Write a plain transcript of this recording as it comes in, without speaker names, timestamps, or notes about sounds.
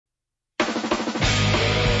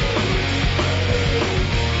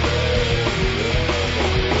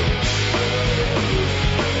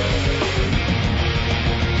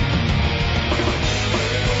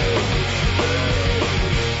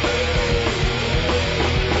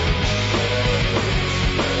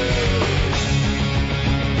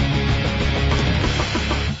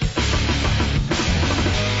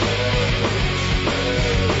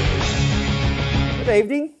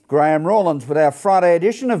evening, Graham Rawlins with our Friday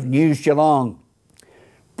edition of News Geelong.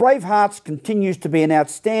 Brave Hearts continues to be an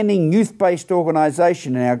outstanding youth-based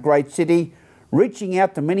organisation in our great city, reaching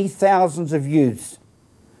out to many thousands of youths.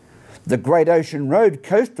 The Great Ocean Road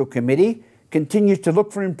Coastal Committee continues to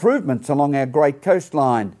look for improvements along our great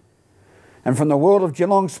coastline. And from the world of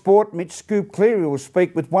Geelong sport, Mitch Scoop Cleary will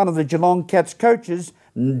speak with one of the Geelong Cats coaches,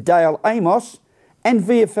 Dale Amos, and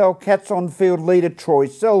VFL Cats on-field leader Troy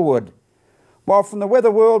Selwood. While from the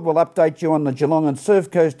weather world, we'll update you on the Geelong and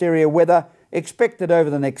Surf Coast area weather expected over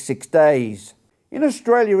the next 6 days. In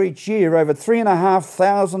Australia each year, over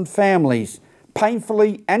 3,500 families,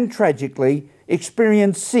 painfully and tragically,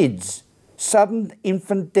 experience SIDS, Sudden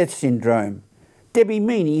Infant Death Syndrome. Debbie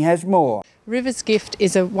Meaney has more. Rivers Gift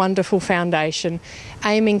is a wonderful foundation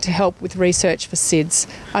aiming to help with research for SIDS.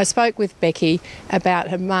 I spoke with Becky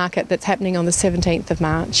about a market that's happening on the 17th of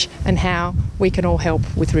March and how we can all help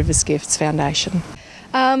with Rivers Gift's foundation.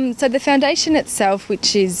 So the foundation itself,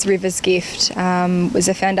 which is Rivers Gift, was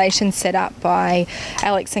a foundation set up by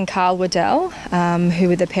Alex and Carl Waddell, who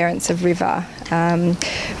were the parents of River.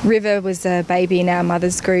 River was a baby in our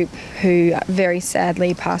mother's group who very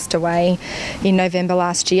sadly passed away in November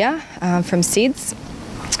last year from SIDS.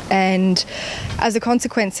 And as a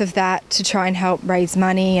consequence of that, to try and help raise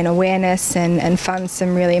money and awareness and fund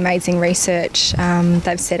some really amazing research,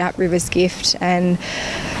 they've set up Rivers Gift, and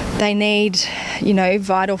they need,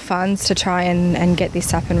 vital funds to try and get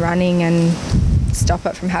this up and running and stop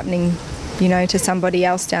it from happening, to somebody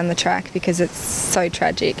else down the track, because it's so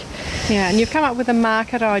tragic. Yeah, and you've come up with a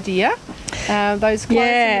market idea. Those clothes in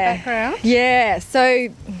the background. Yeah, so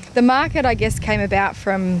the market, I guess, came about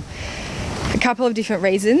from a couple of different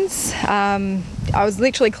reasons. I was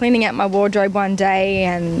literally cleaning out my wardrobe one day,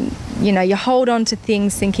 and you hold on to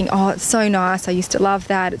things thinking, oh, it's so nice, I used to love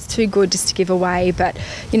that, it's too good just to give away, but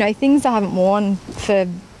things I haven't worn for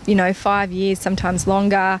 5 years, sometimes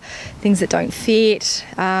longer, things that don't fit,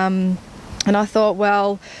 and I thought,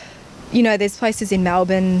 well, there's places in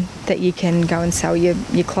Melbourne that you can go and sell your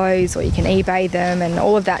clothes, or you can eBay them, and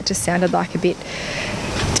all of that just sounded like a bit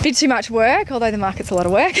too much work, although the market's a lot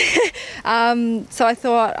of work. So I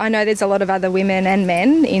thought, I know there's a lot of other women and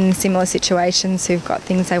men in similar situations who've got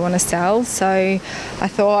things they want to sell. So I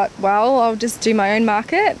thought, well, I'll just do my own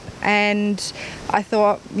market. And I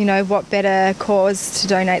thought, what better cause to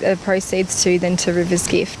donate the proceeds to than to Rivers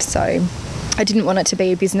Gift. So I didn't want it to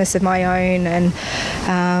be a business of my own, and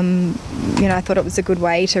I thought it was a good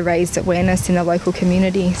way to raise awareness in the local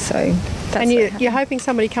community. So that's, and you're hoping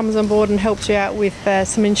somebody comes on board and helps you out with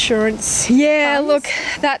some insurance? Yeah, funds? Look,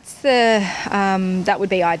 that's that would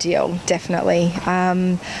be ideal, definitely.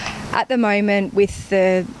 At the moment, with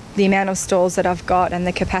the amount of stalls that I've got and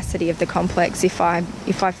the capacity of the complex, if I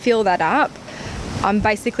fill that up, I'm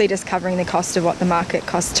basically just covering the cost of what the market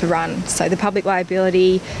costs to run. So the public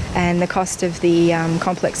liability and the cost of the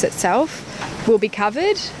complex itself will be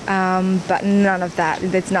covered, but none of that,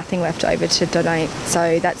 there's nothing left over to donate.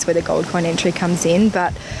 So that's where the gold coin entry comes in.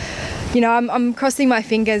 But I'm crossing my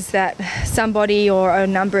fingers that somebody or a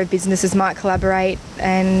number of businesses might collaborate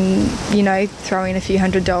and, throw in a few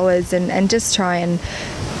 $100s and just try and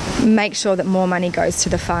make sure that more money goes to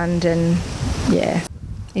the fund. And yeah.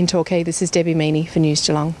 In Torquay, this is Debbie Meaney for News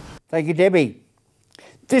Geelong. Thank you, Debbie.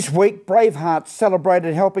 This week, Brave Hearts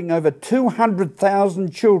celebrated helping over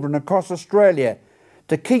 200,000 children across Australia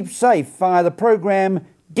to keep safe via the program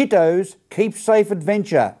Ditto's Keep Safe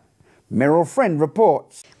Adventure. Meryl Friend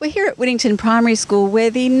reports. We're here at Whittington Primary School, where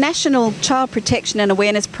the National Child Protection and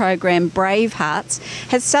Awareness Program Brave Hearts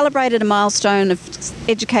has celebrated a milestone of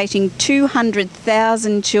educating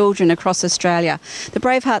 200,000 children across Australia. The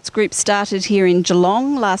Brave Hearts group started here in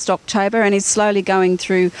Geelong last October and is slowly going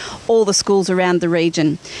through all the schools around the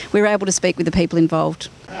region. We were able to speak with the people involved.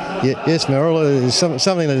 Yes, Meryl, it's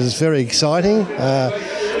something that is very exciting.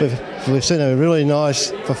 We've seen a really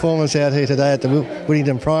nice performance out here today at the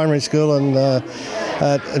Whittington Primary School, and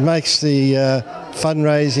it makes the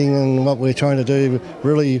fundraising and what we're trying to do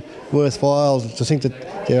really worthwhile, to think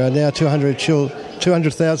that there are now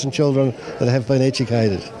 200,000 children that have been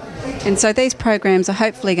educated. And so these programs are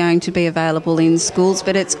hopefully going to be available in schools,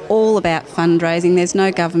 but it's all about fundraising. There's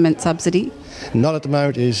no government subsidy. Not at the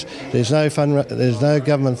moment. There's no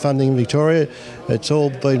government funding in Victoria. It's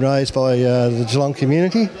all been raised by the Geelong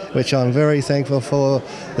community, which I'm very thankful for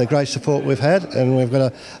the great support we've had. And we've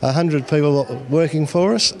got 100 people working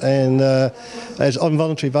for us, and as on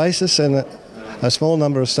voluntary basis, and a small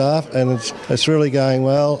number of staff, and it's really going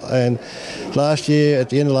well. And last year, at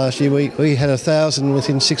the end of last year, we had 1,000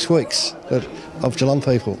 within 6 weeks of Geelong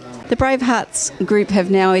people. The Brave Hearts group have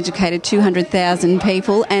now educated 200,000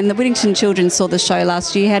 people, and the Whittington children saw the show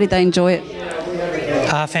last year. How did they enjoy it?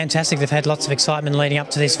 Fantastic. They've had lots of excitement leading up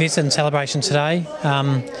to this visit and celebration today.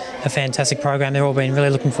 A fantastic program. They've all been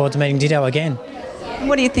really looking forward to meeting Ditto again.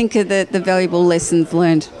 What do you think of the valuable lessons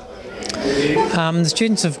learned? The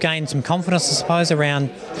students have gained some confidence, I suppose,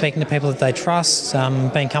 around speaking to people that they trust,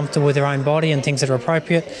 being comfortable with their own body and things that are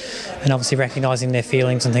appropriate, and obviously recognising their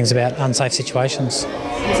feelings and things about unsafe situations.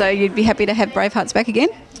 So you'd be happy to have Brave Hearts back again?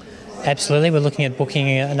 Absolutely. We're looking at booking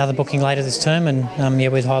another booking later this term, and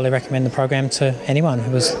we'd highly recommend the program to anyone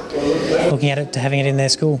who was looking at it, to having it in their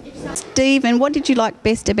school. Steve, and what did you like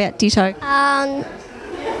best about Ditto?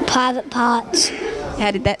 Private Parts.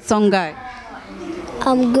 How did that song go?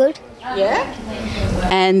 Good. Yeah.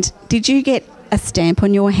 And did you get a stamp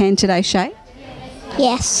on your hand today, Shay?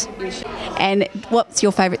 Yes. And what's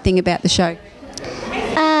your favourite thing about the show?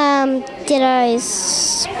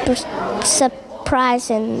 Ditto's surprise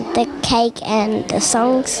and the cake and the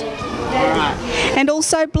songs. And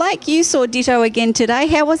also, Blake, you saw Ditto again today.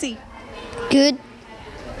 How was he? Good.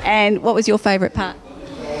 And what was your favourite part?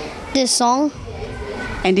 The song.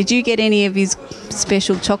 And did you get any of his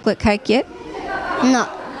special chocolate cake yet? No.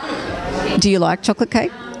 Do you like chocolate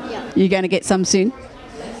cake? Yeah. You're going to get some soon?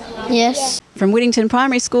 Yes. From Whittington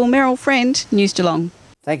Primary School, Meryl Friend, News Geelong.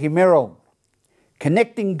 Thank you, Meryl.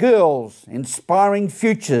 Connecting Girls, Inspiring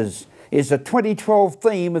Futures is the 2012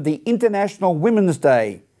 theme of the International Women's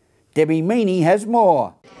Day. Debbie Meaney has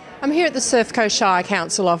more. I'm here at the Surf Coast Shire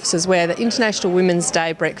Council offices where the International Women's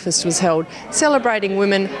Day breakfast was held, celebrating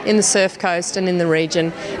women in the Surf Coast and in the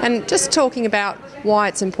region, and just talking about why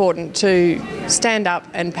it's important to stand up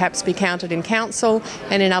and perhaps be counted in council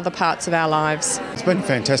and in other parts of our lives. It's been a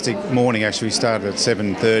fantastic morning. Actually, we started at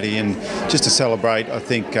 7:30, and just to celebrate, I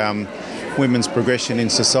think, women's progression in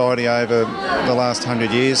society over the last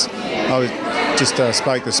 100 years. I just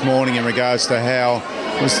spoke this morning in regards to how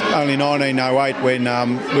it was only 1908 when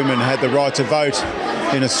women had the right to vote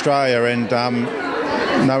in Australia, and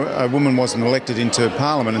a woman wasn't elected into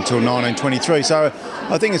Parliament until 1923. So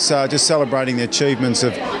I think it's just celebrating the achievements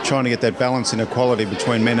of trying to get that balance and equality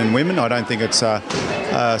between men and women. I don't think it's a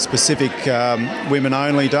specific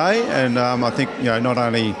women-only day, and I think not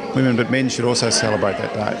only women but men should also celebrate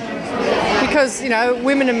that day. Because,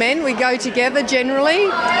 women and men, we go together generally,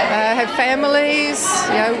 have families,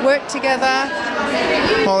 work together.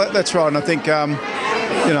 Well, that's right, and I think,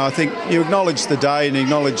 I think you acknowledge the day and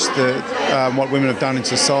acknowledge what women have done in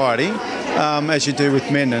society, as you do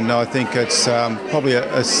with men, and I think it's probably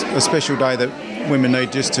a special day that women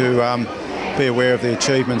need just to be aware of the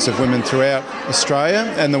achievements of women throughout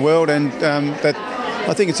Australia and the world, and that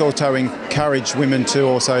I think it's also encouraged women to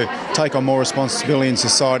also take on more responsibility in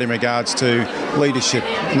society in regards to leadership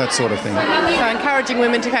and that sort of thing. So encouraging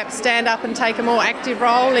women to perhaps stand up and take a more active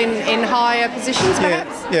role in higher positions,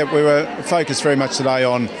 perhaps? Yeah, we were focused very much today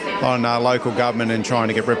on local government and trying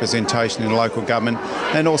to get representation in local government,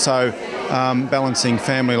 and also balancing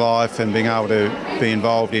family life and being able to be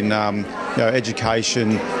involved in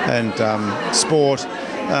education and sport.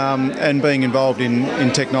 And being involved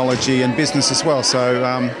in technology and business as well. So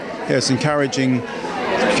it's encouraging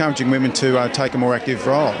women to take a more active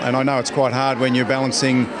role. And I know it's quite hard when you're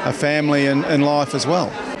balancing a family and life as well.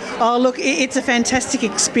 Oh, look, it's a fantastic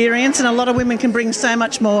experience, and a lot of women can bring so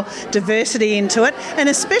much more diversity into it, and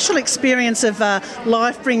a special experience of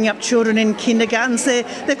life, bringing up children in kindergartens.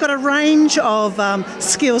 They've got a range of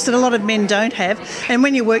skills that a lot of men don't have, and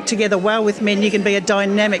when you work together well with men, you can be a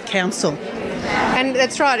dynamic council. And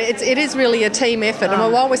that's right, it is really a team effort.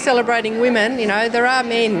 And while we're celebrating women, there are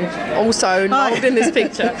men also involved in this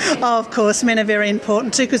picture. Oh, of course, men are very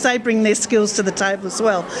important too, because they bring their skills to the table as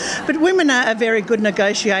well. But women are very good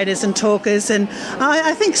negotiators and talkers, and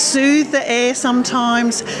I think soothe the air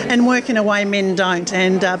sometimes, and work in a way men don't.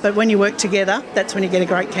 But when you work together, that's when you get a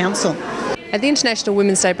great council. At the International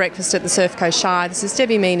Women's Day breakfast at the Surf Coast Shire, this is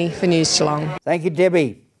Debbie Meaney for News Geelong. Thank you,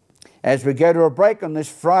 Debbie. As we go to a break on this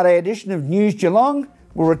Friday edition of News Geelong,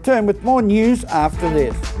 we'll return with more news after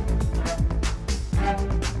this.